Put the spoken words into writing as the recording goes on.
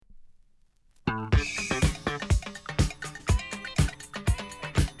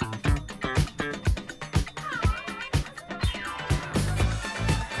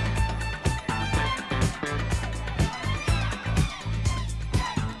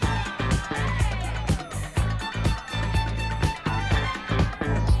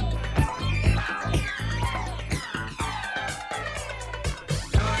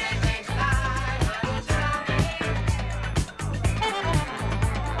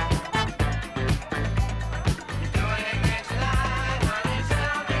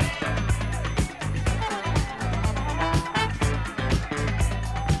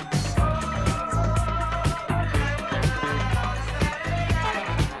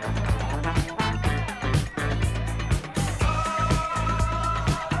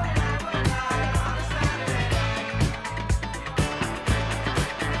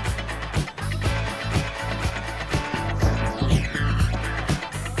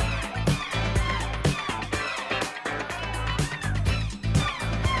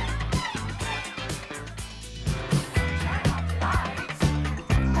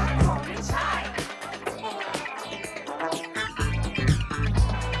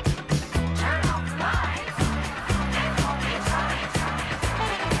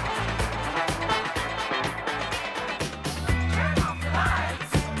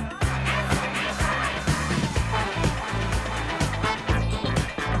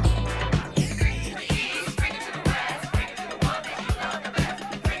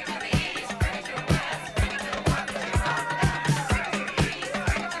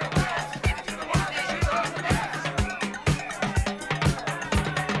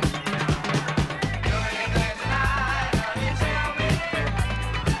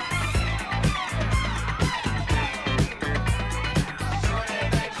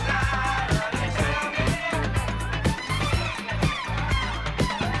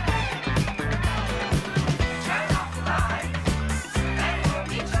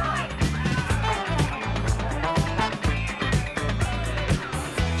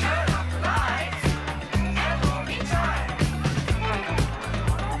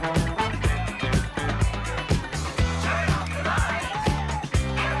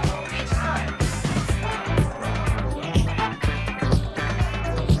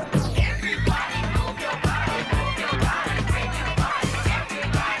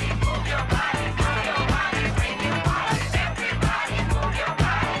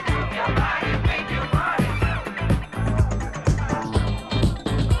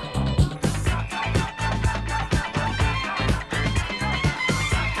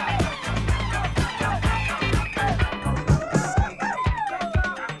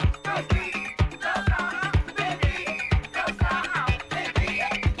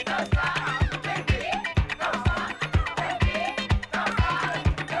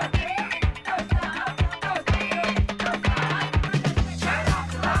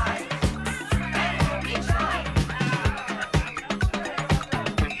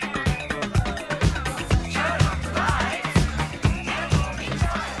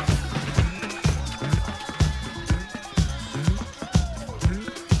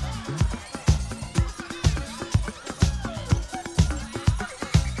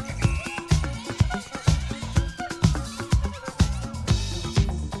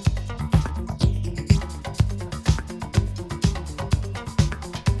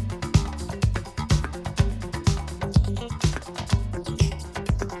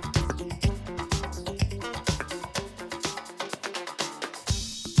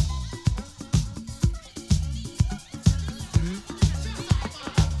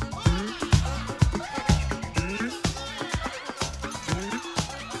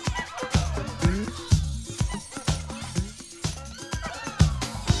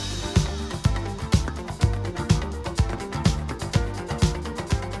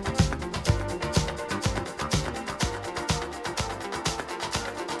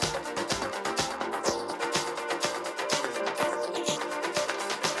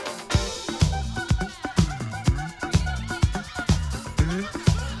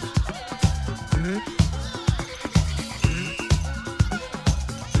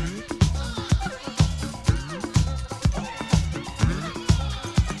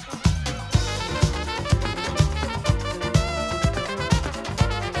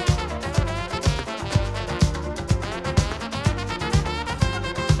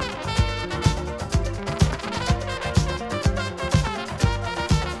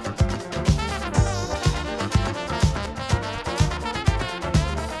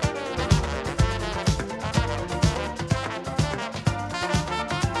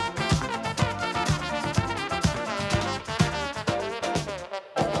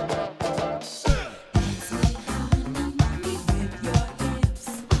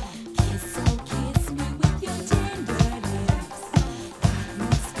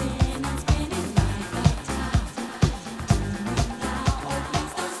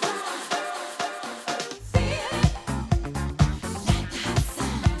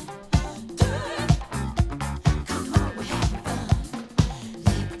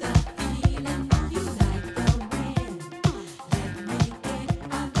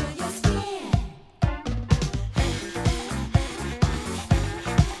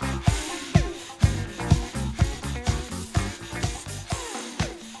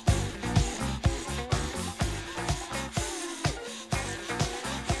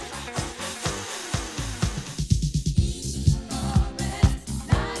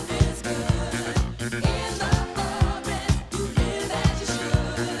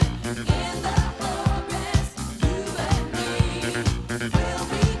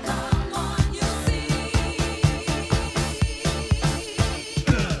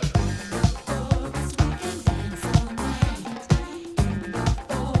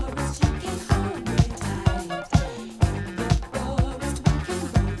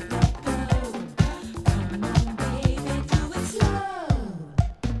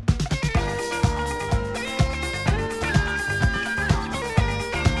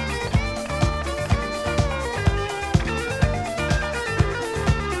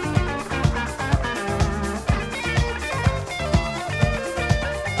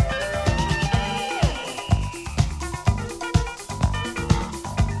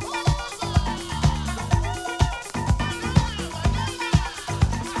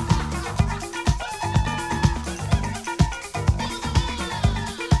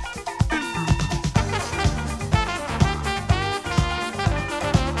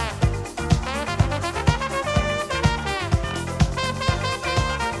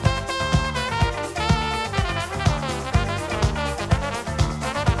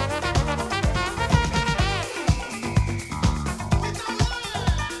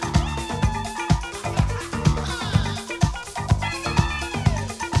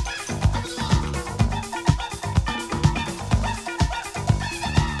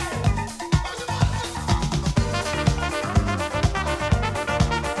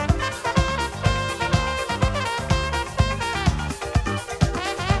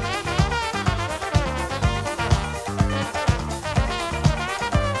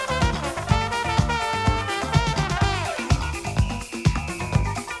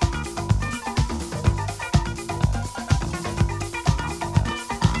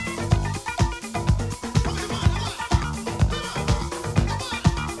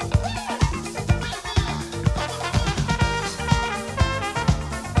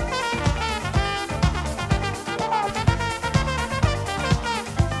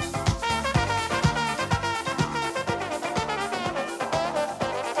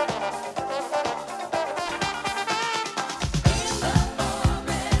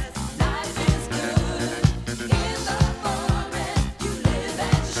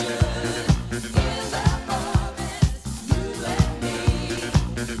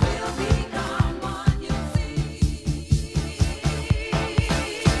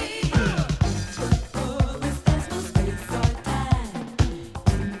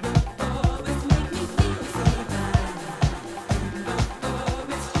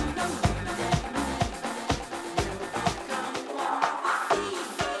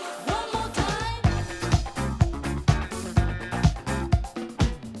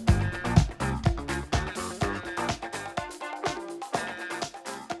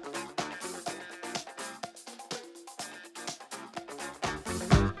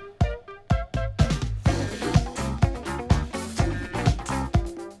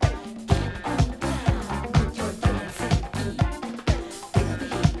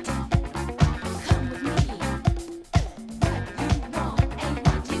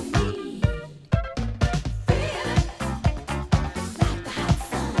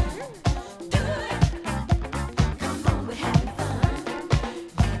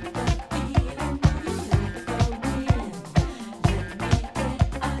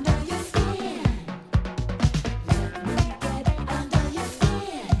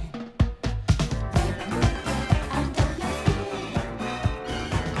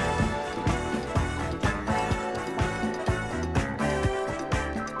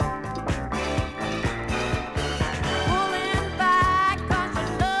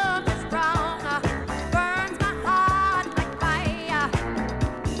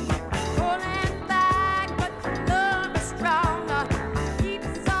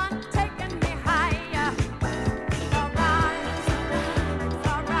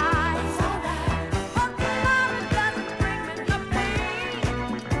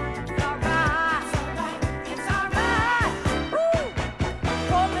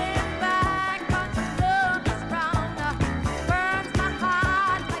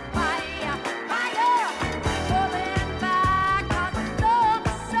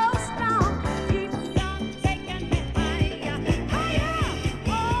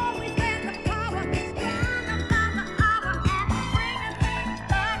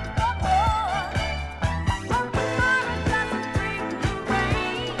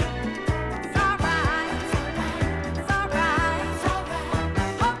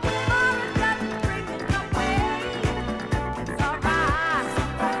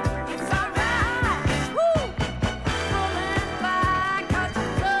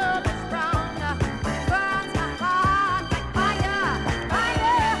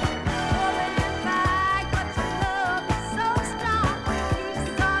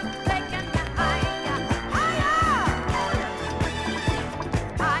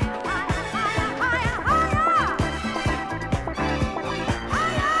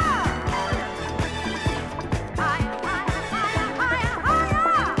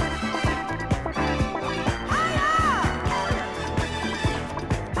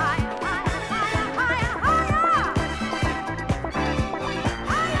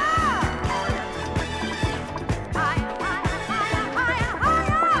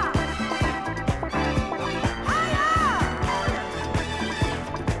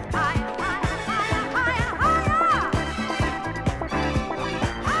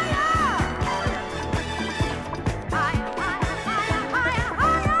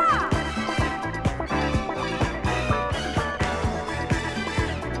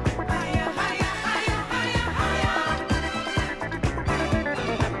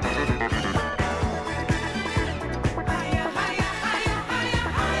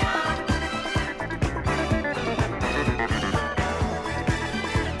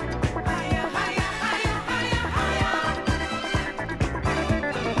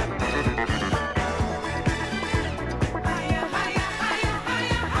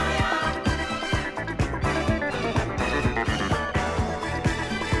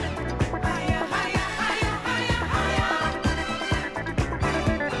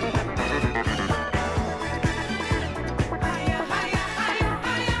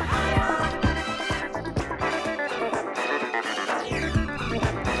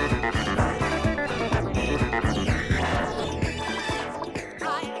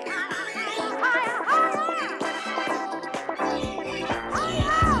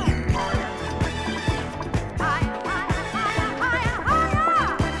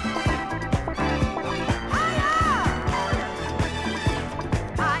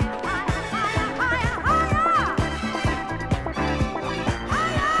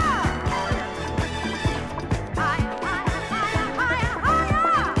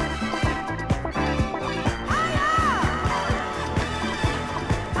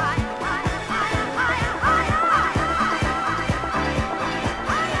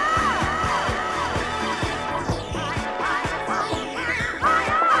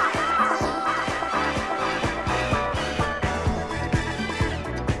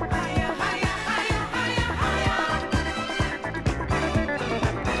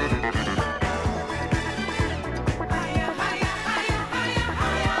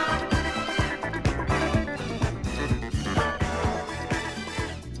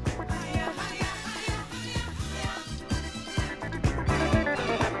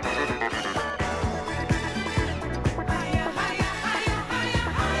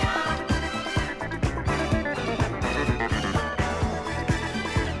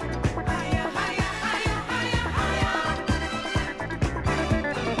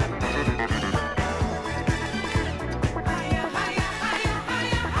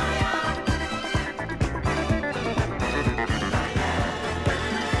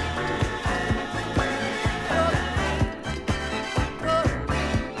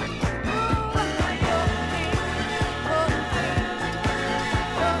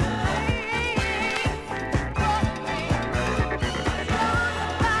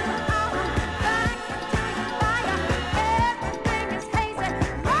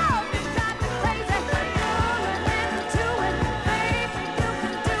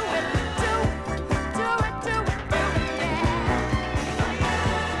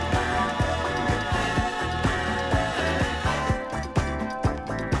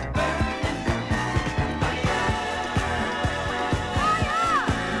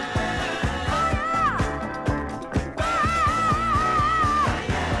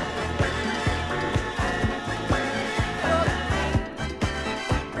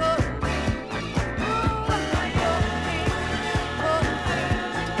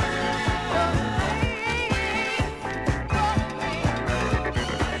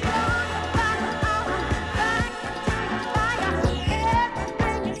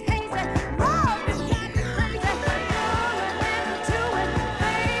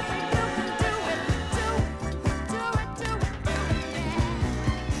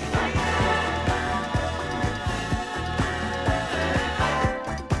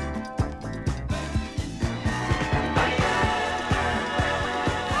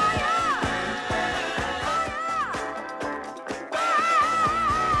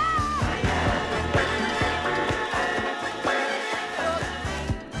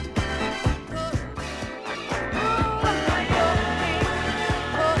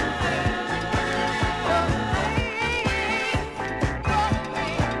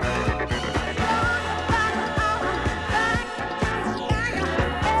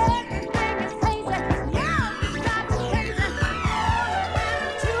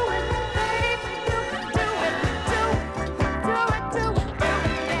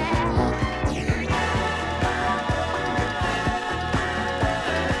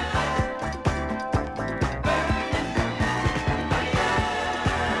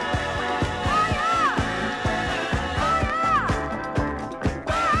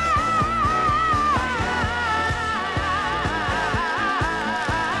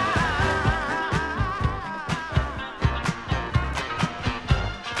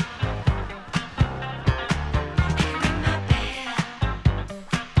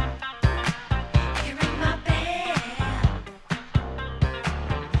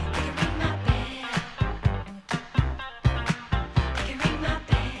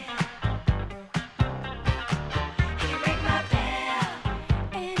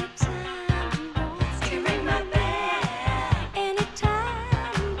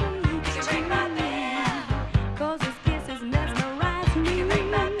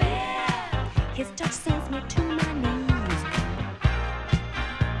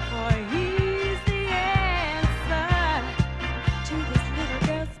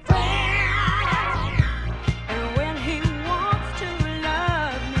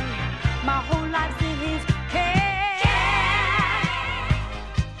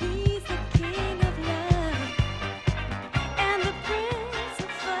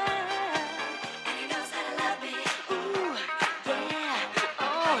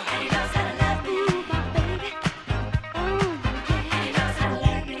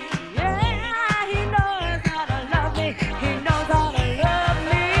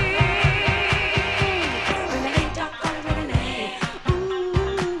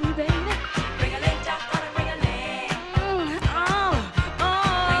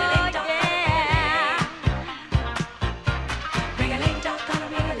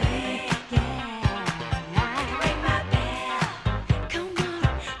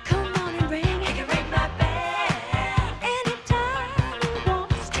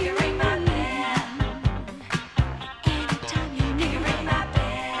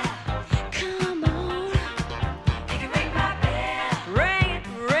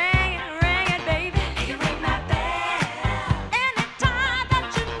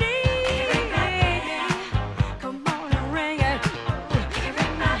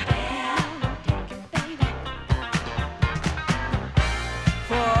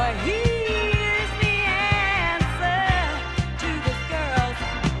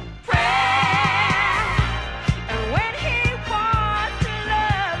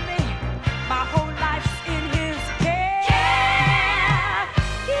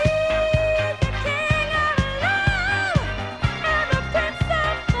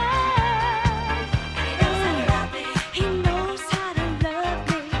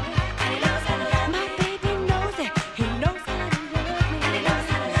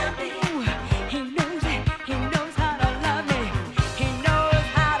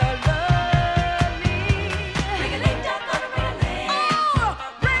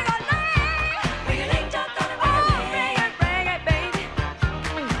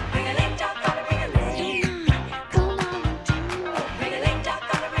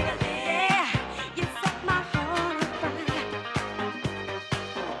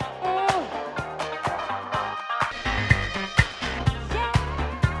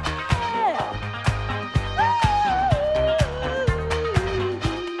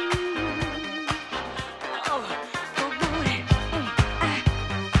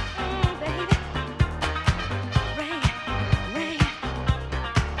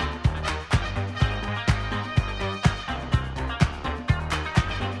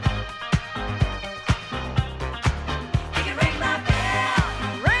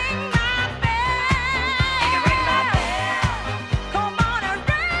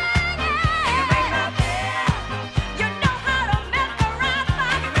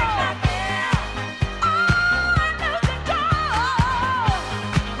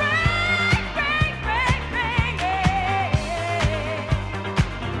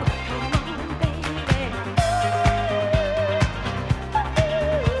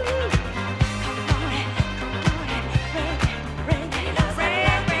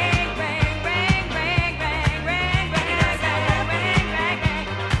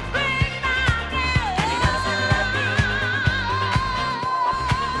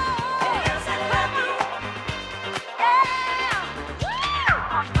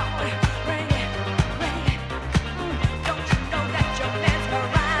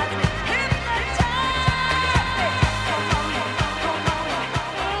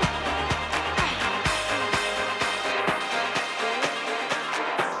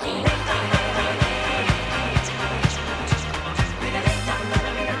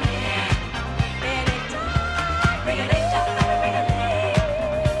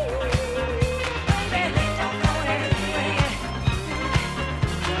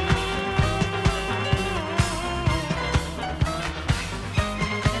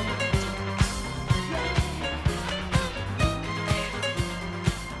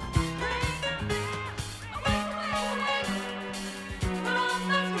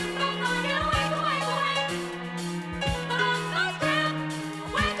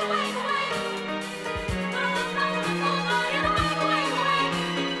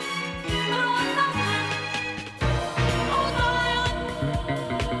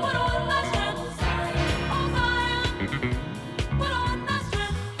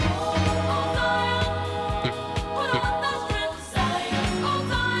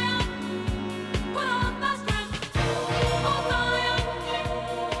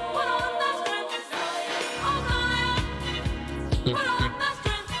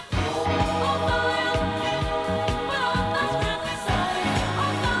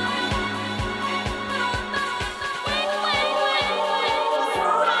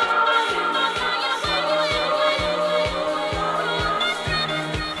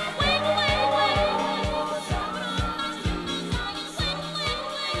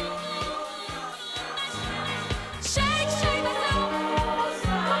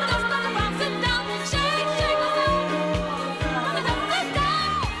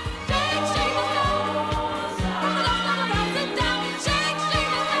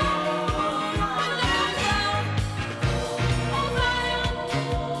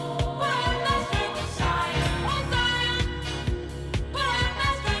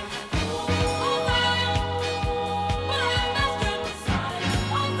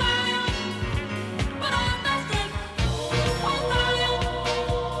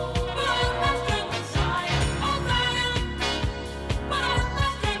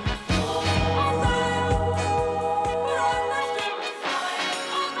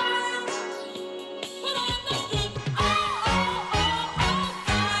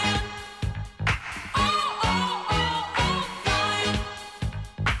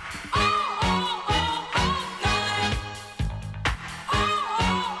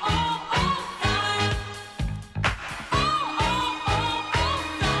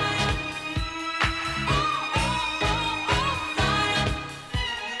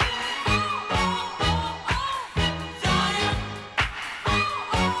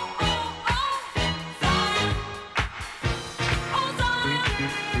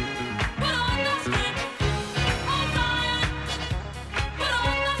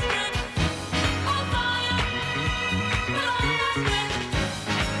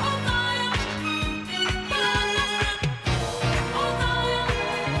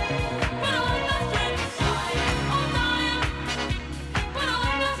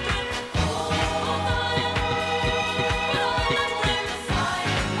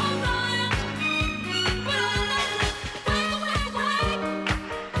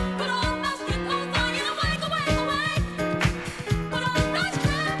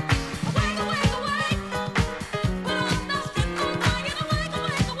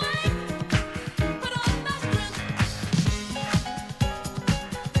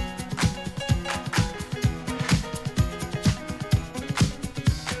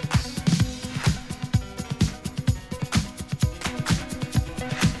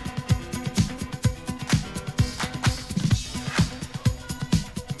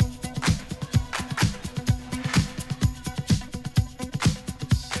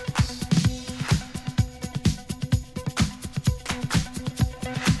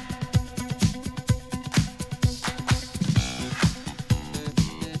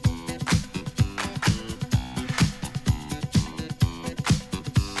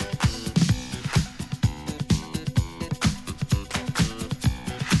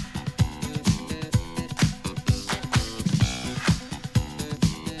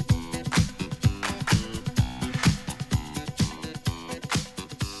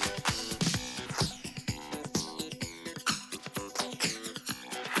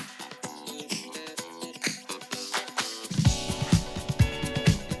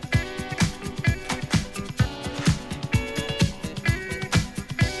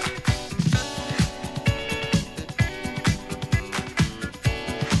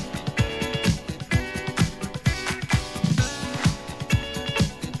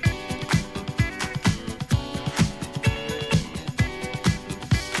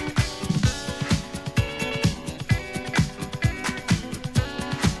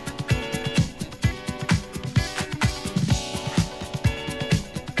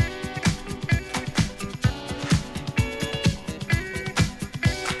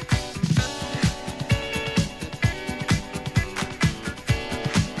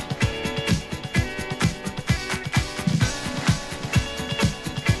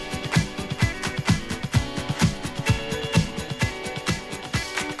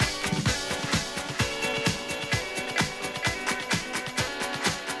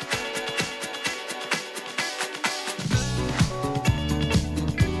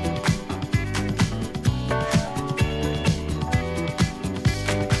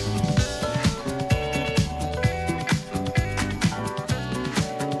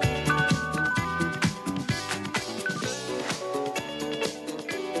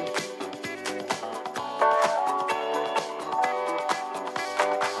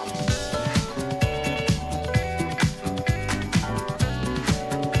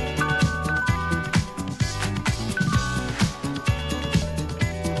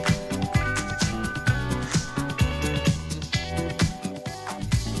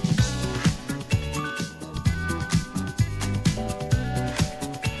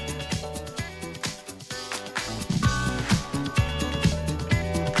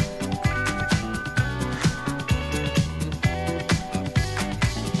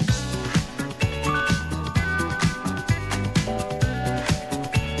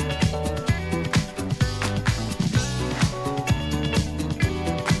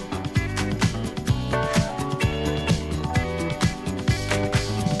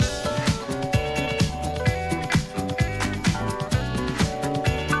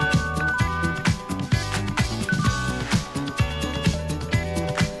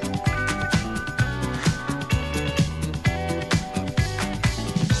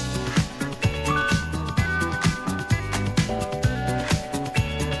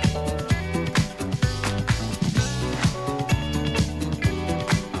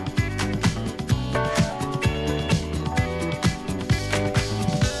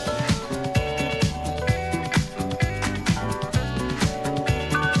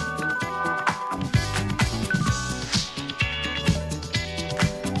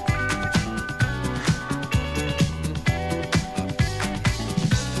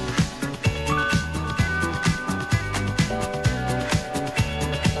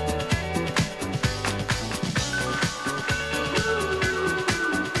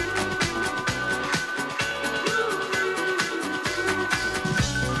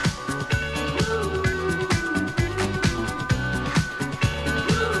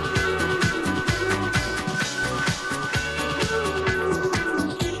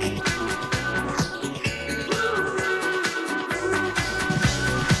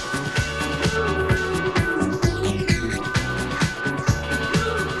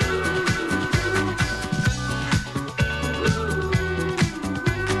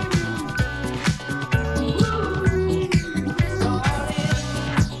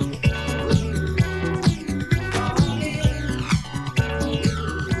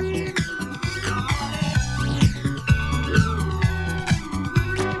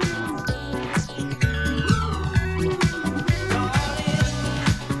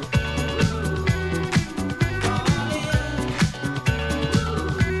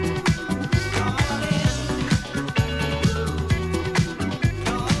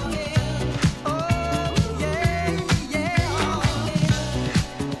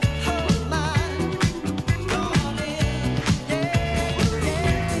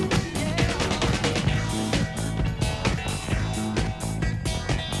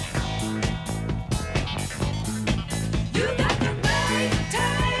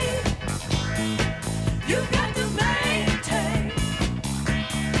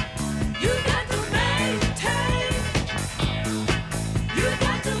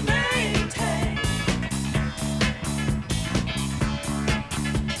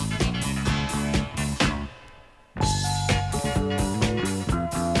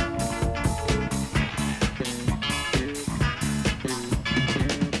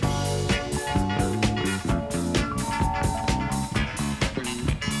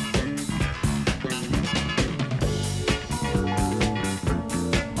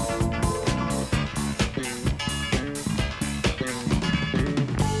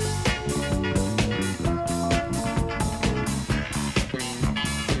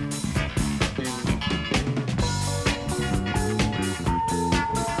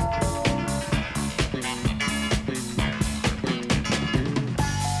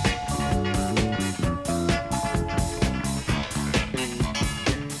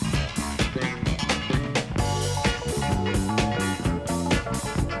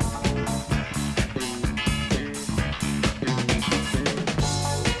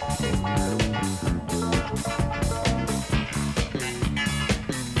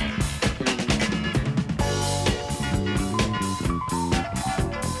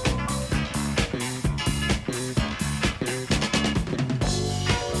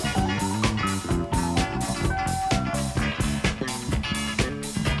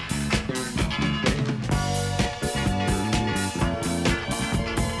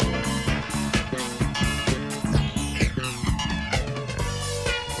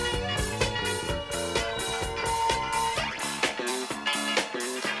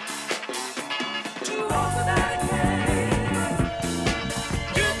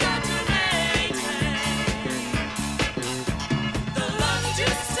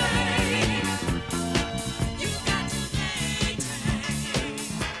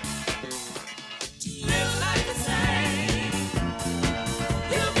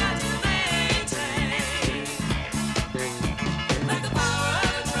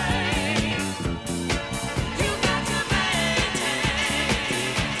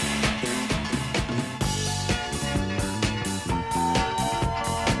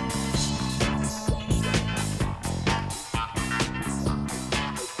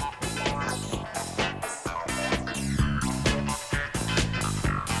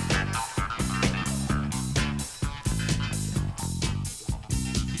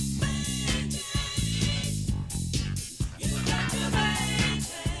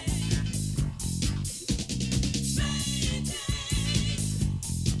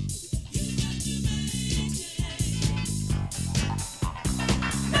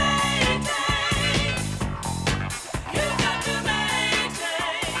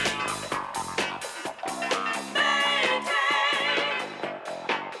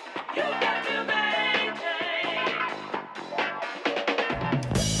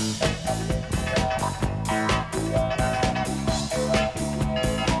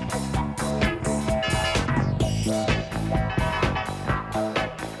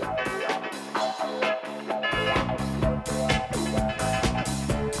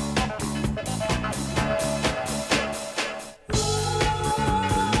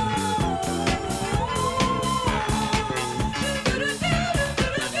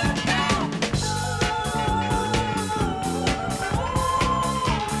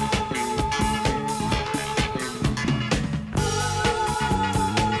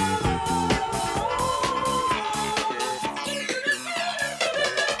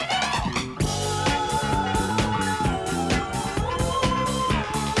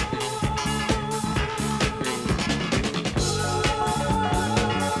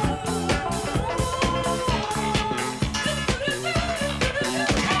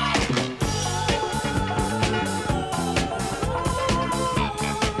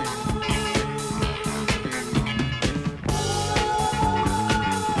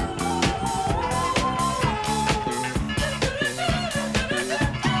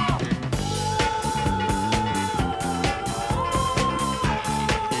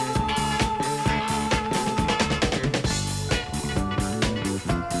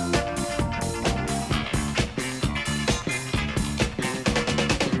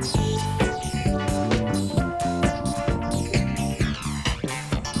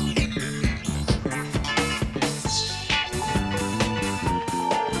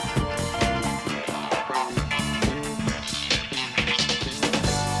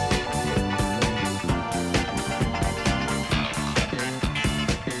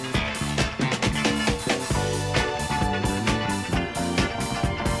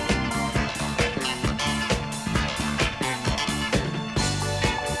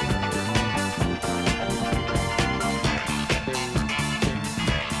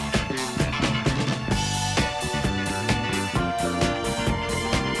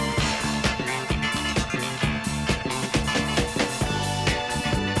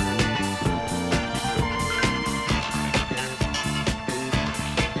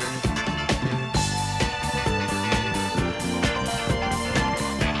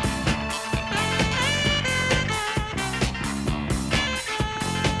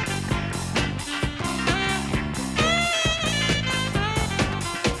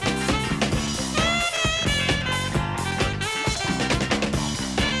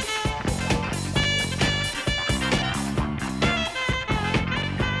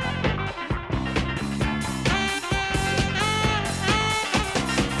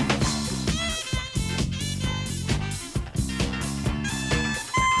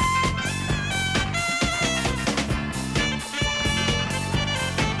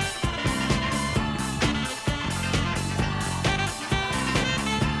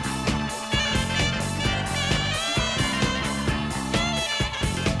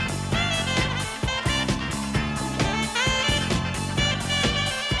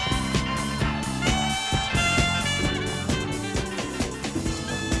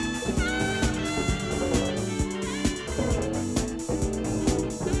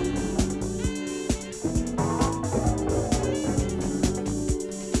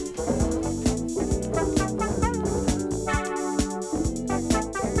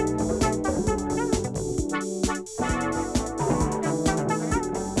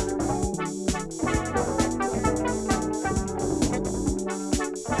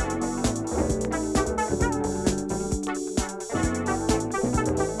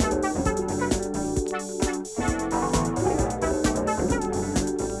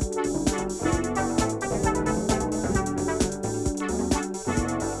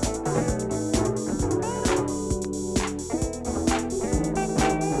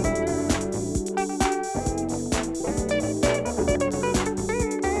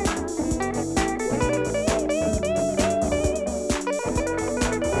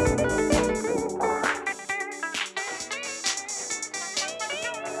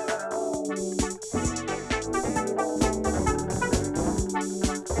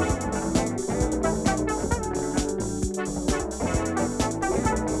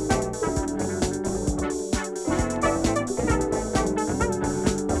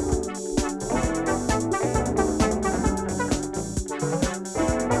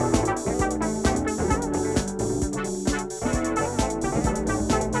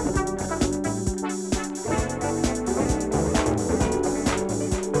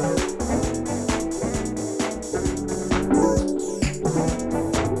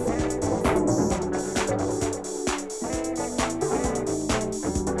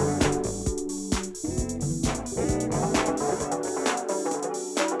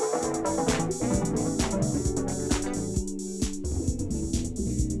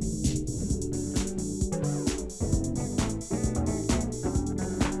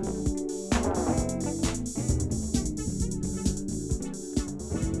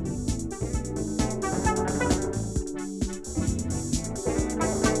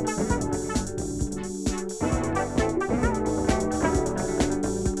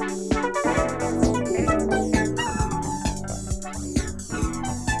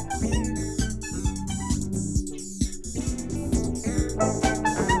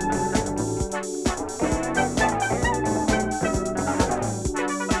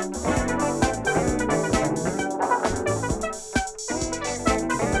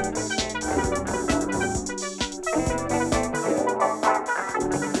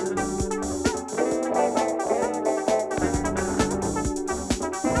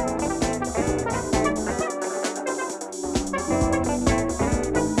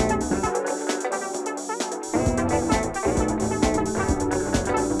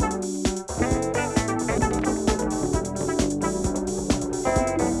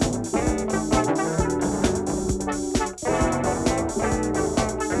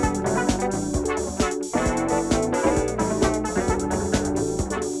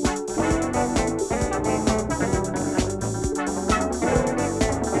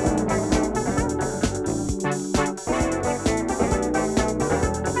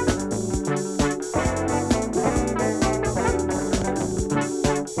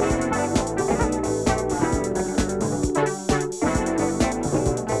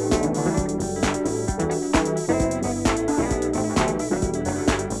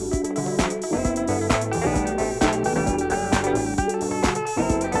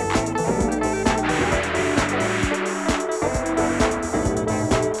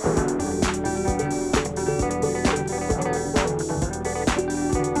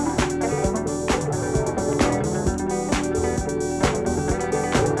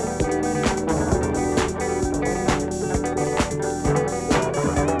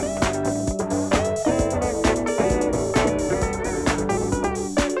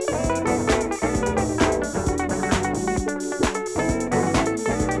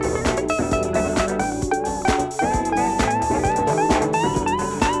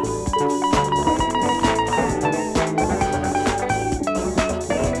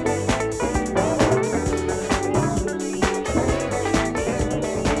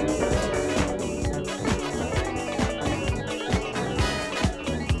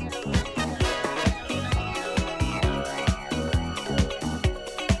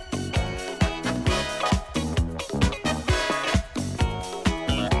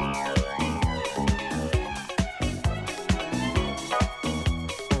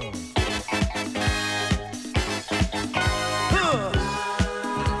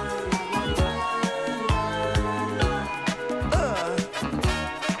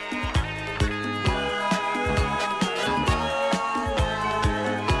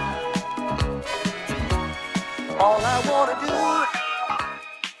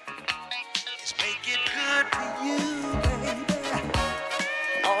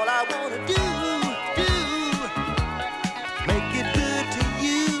wanna do, make it good to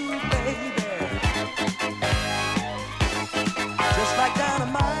you, baby. Just like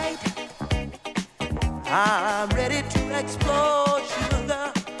dynamite, I'm ready to explode,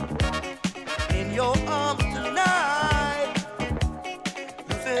 sugar, in your arms tonight.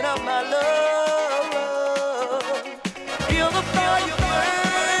 Loosen up my love, feel the fire burning.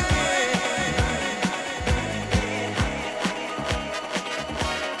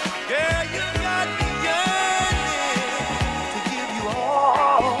 Girl, you got me yearning to give you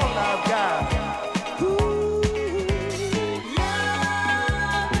all I've got. Ooh,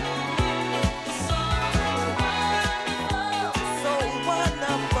 love is so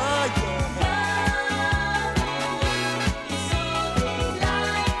wonderful, yeah.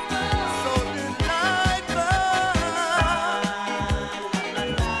 So delightful.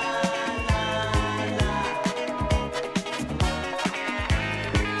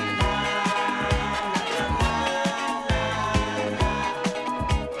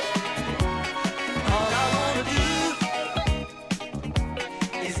 All I wanna do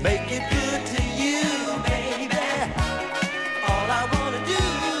is make it good to you, baby. All I wanna do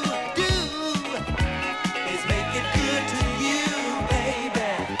is make it good to you,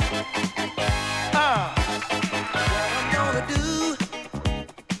 baby. What I'm gonna do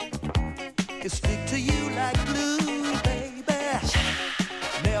is stick to you like glue, baby.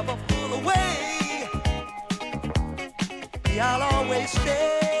 Never pull away. I'll always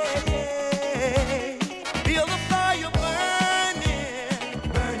stay. Feel the fire burning,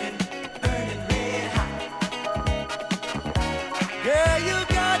 burning, burning red hot. Girl, you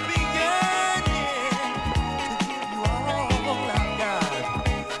got me yearning to give you all I've got.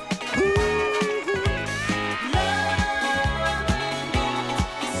 Ooh, love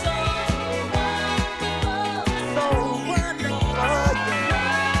is so wonderful, yeah.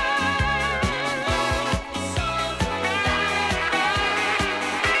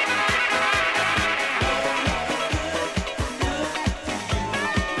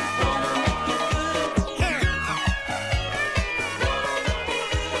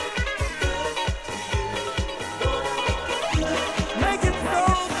 Make it so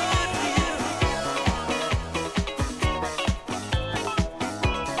good to you.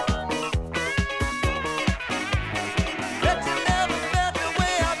 Bet you never felt the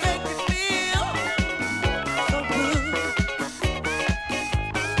way I make you feel. So good.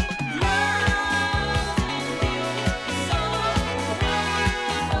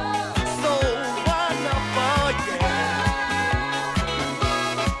 So wonderful, yeah.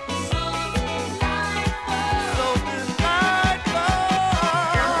 So delightful.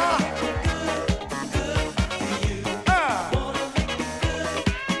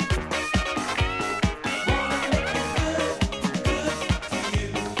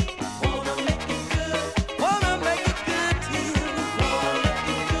 Wanna make it good to you.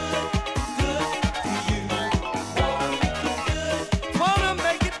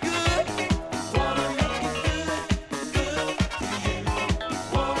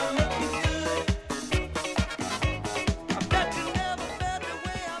 Wanna make it good. I bet you never felt the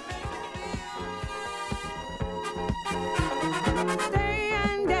way I make you feel. Stay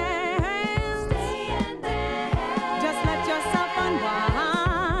and dance. Just let yourself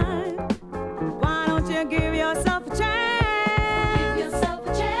unwind. Why don't you give yourself a chance?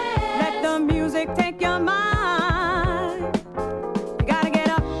 Let the music take your mind. You gotta get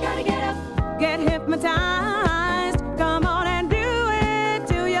up, get hypnotized. Come on and do it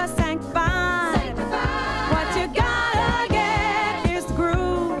till you're sanctified. What you gotta get is the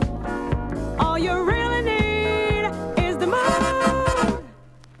groove. All you really need is the mood.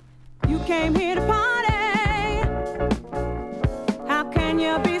 You came here to party. How can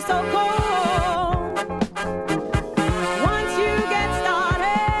you be so cold? Once you get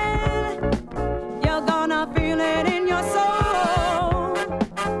started, you're gonna feel it in your soul.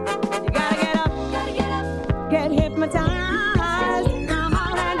 You gotta get up, get hypnotized. Come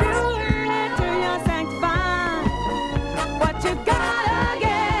on and do it till you're sanctified. What you gotta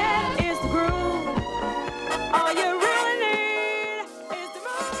get is the groove. All you really need is the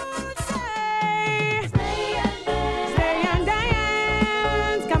mood. Stay and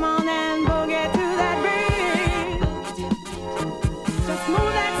dance. Come on and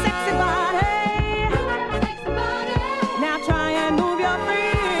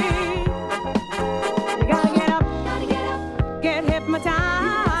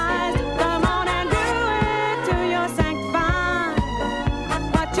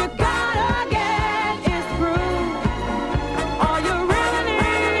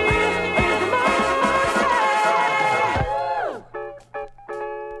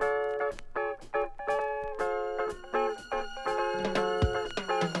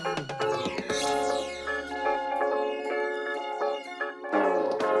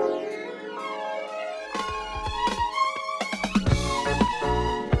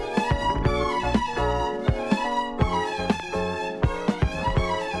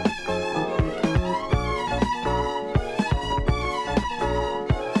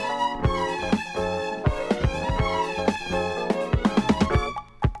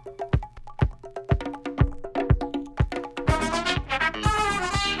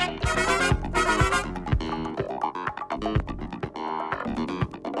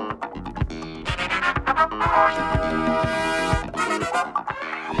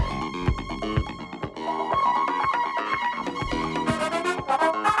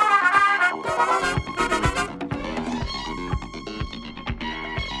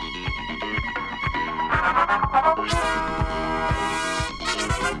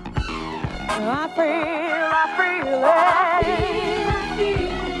I feel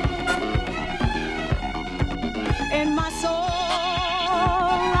it in my soul.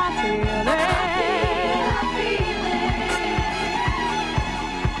 I feel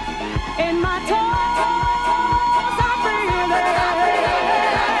it in my toes. I feel it.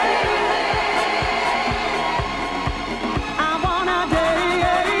 I wanna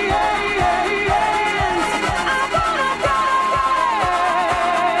dance. I wanna dance.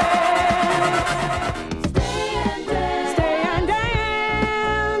 Stay and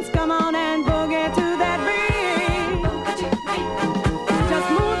dance. Come on and boogie to that beat. Just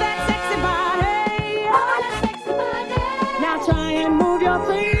move that sexy body. Now try and move your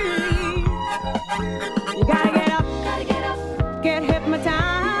feet. You gotta get up, get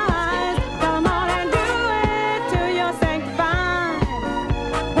hypnotized. Come on and do it till you're sanctified.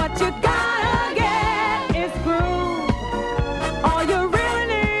 What you gotta get is groove. All you really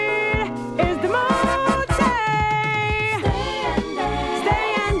need is the mood. Stay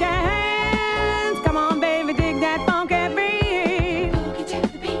and dance. Come on, baby, dig that funky beat.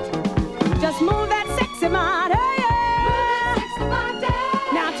 Just move that sexy body.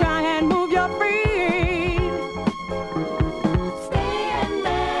 Now try and move your feet.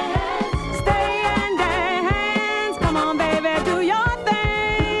 Stay and dance. Come on, baby, do your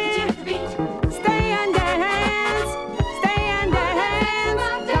thing. Stay and dance.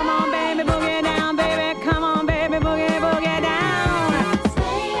 Come on, baby, boogie down, baby. Come on, baby, boogie down.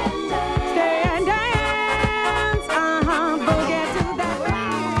 Stay and dance. Boogie to that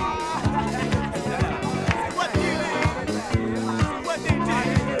What they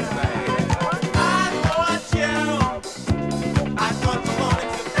did? I thought you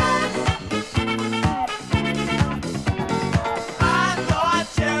wanted to dance.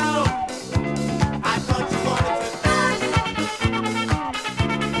 I thought you wanted to dance.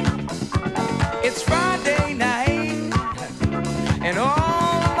 It's Friday night, and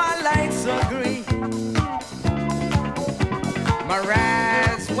all my lights are green. My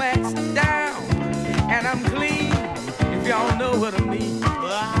ride's waxed down, and I'm clean, if y'all know what I mean.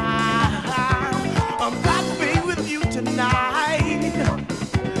 I'm about to be with you tonight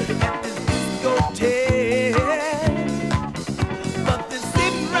at this discotheque. But this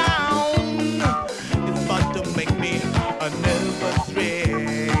sitting round is about to make me a nervous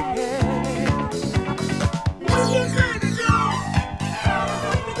wreck. What you trying to do?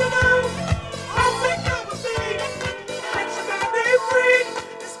 What you do? I'll pick up a beat. Let your body free.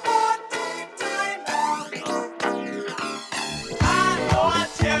 It's party time now.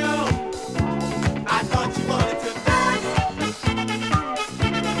 I thought you wanted to dance.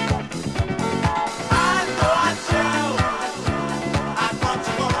 I thought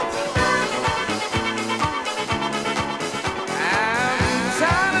you wanted to dance. I'm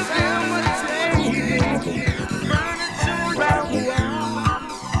tired of imitating, burning to round.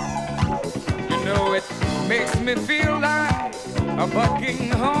 You know it makes me feel like a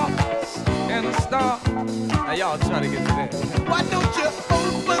bucking horse and a star. Now y'all try to get to that. Why don't you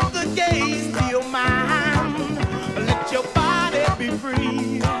open the gates to your mind? Let your body be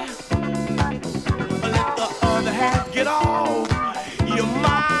free. Let the other half get off. Your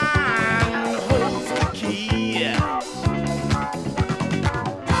mind holds the key.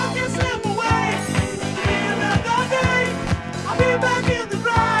 I can slip away in another day. I'll be back in the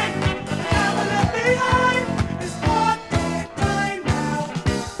grind. Never left behind. It's party time now.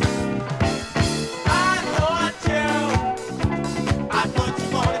 I thought you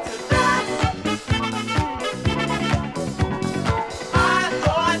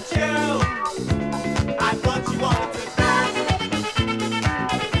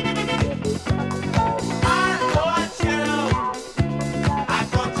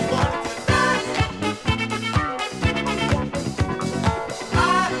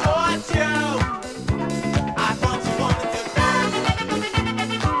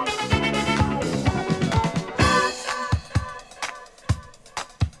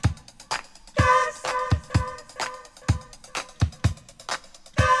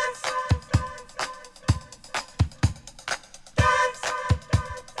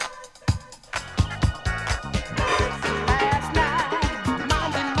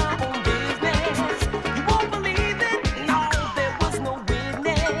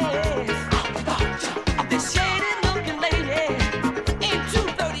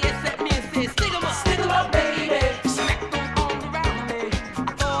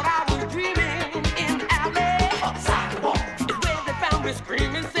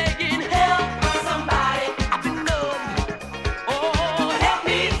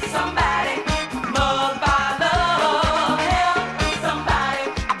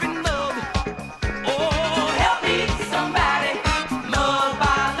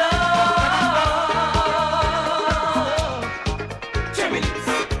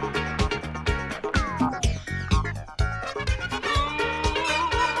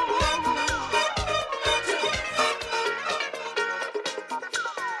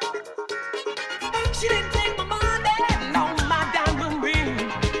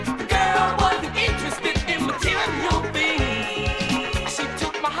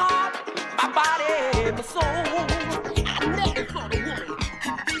in my soul. I never thought a woman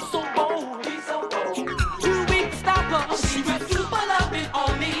could be so bold. Too weak to stop her. She went super loving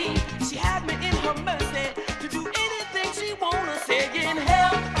on me. She had me in her mercy to do anything she wanna, saying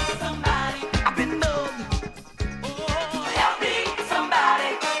help somebody. I've been mugged. Oh, help me,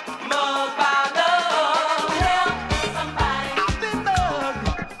 somebody. Mugged by love. Help somebody. I've been mugged.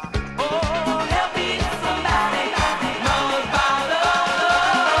 Oh, help me, somebody. Mugged by love.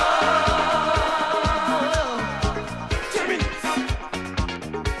 Jimmy.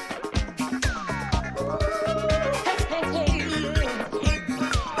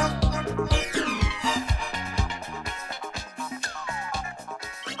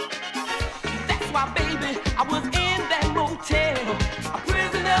 That's why, baby, I was in that motel, a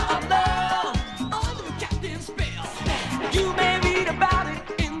prisoner of love, under the captain's spell. You may read about it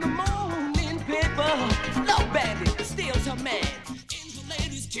in the morning paper. Love bandit steals her man in the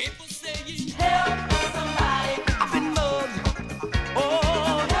lady's chamber, saying, help somebody. I've been mugged.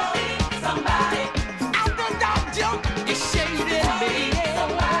 Oh, help me, somebody. I've been dog jumped. It's shaded me.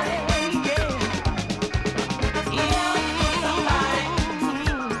 Somebody, yeah. Somebody.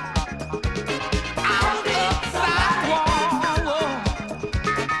 Out inside wall.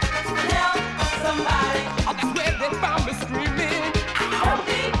 Help somebody. Oh, that's where they found me screaming. Help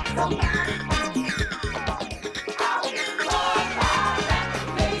me, somebody. Out in Lord, by that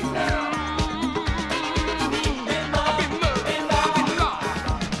face.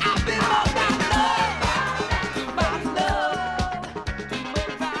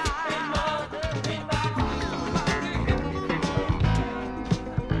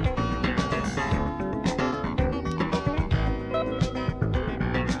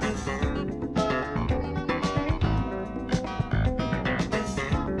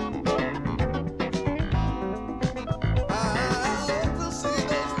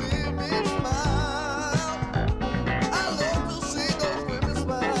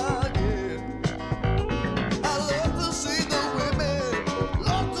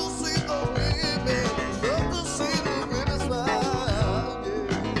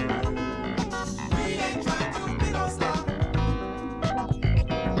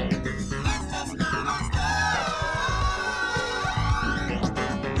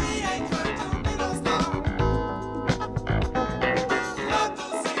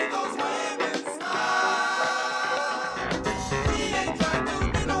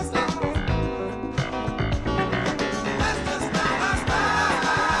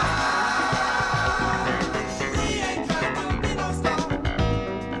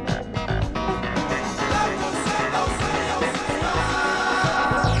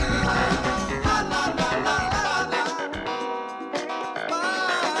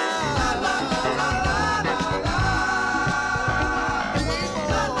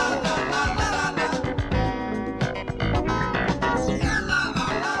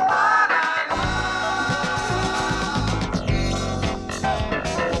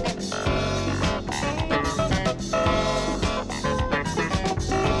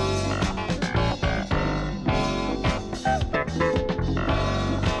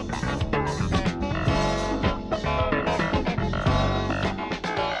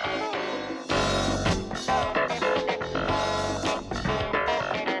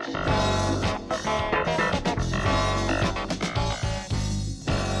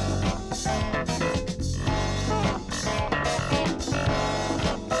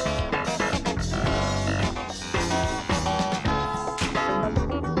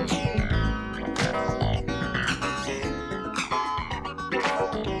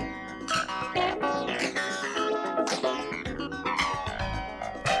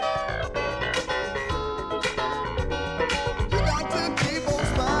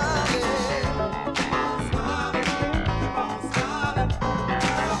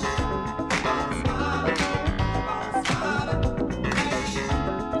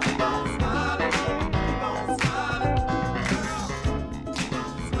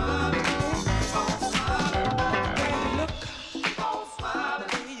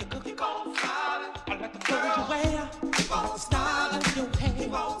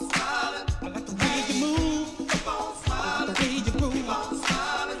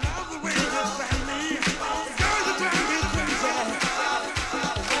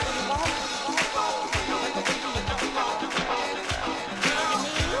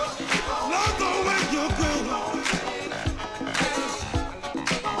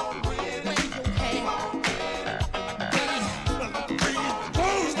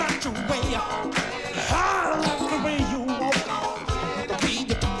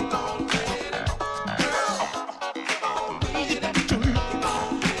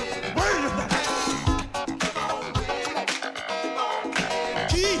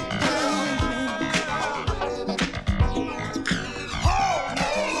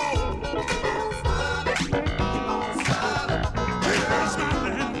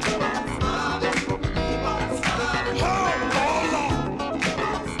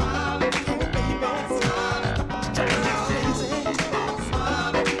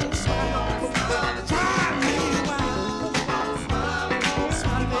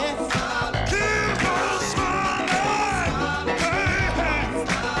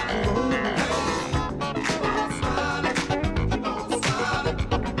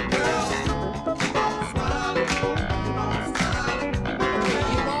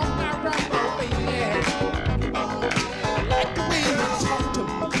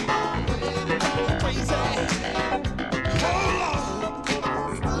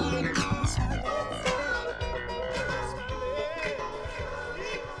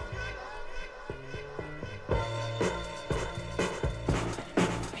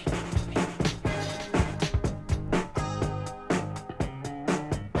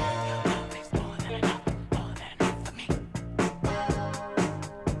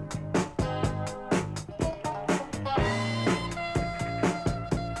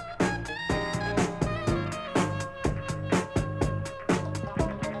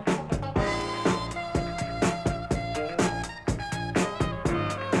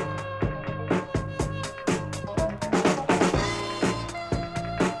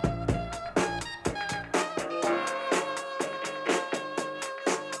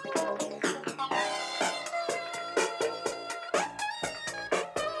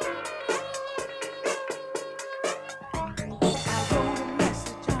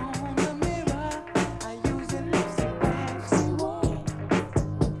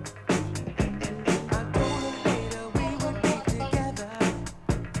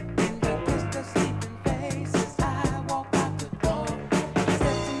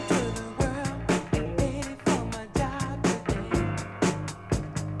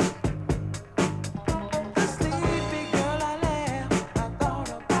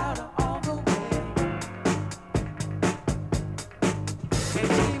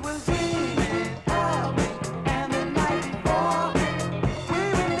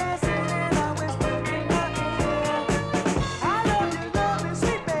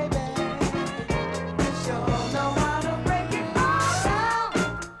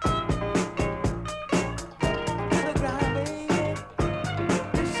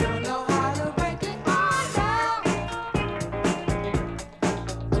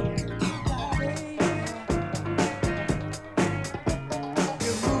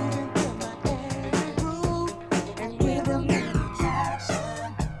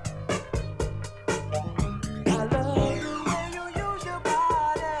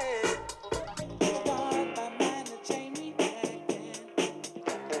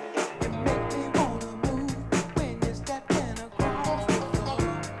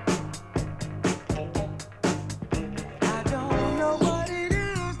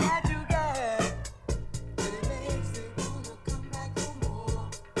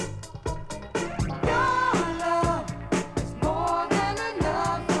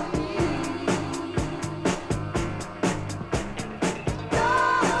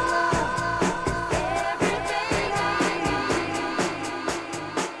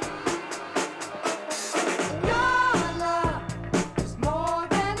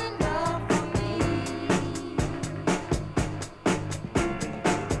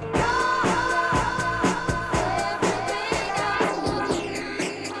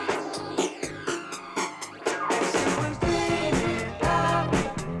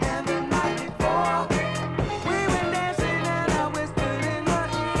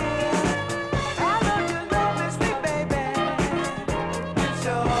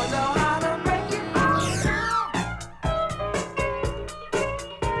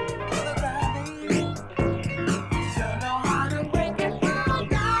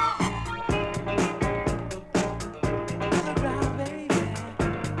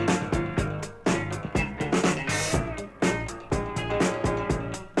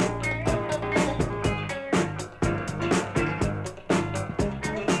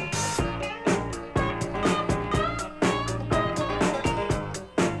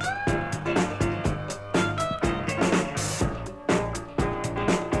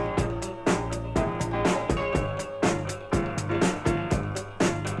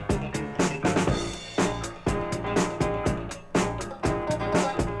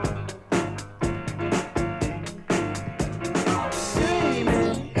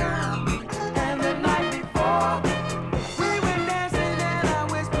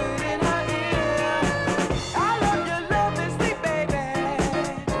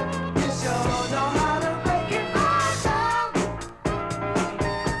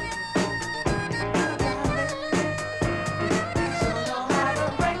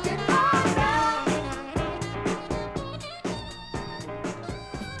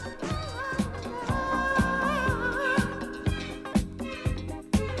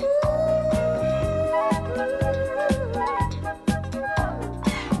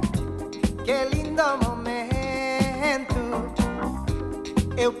 lindo momento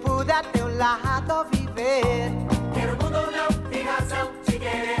eu pude a teu lado viver. Quero o mundo não tem razão de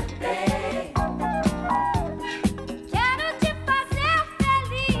querer bem. Quero te fazer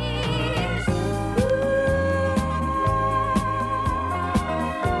feliz.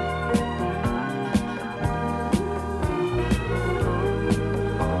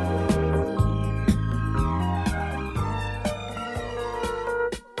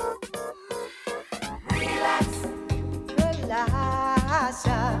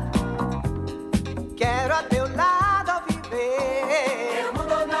 Relaxa, quero a teu lado viver. O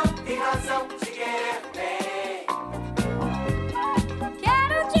mundo não tem razão de querer bem.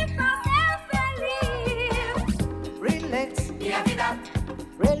 Quero te fazer feliz. Relax, Minha vida,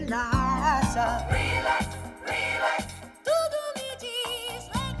 relaxa. relax, relax. Tudo me diz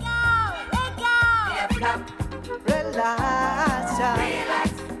legal, legal. Minha vida, Relaxa, relax.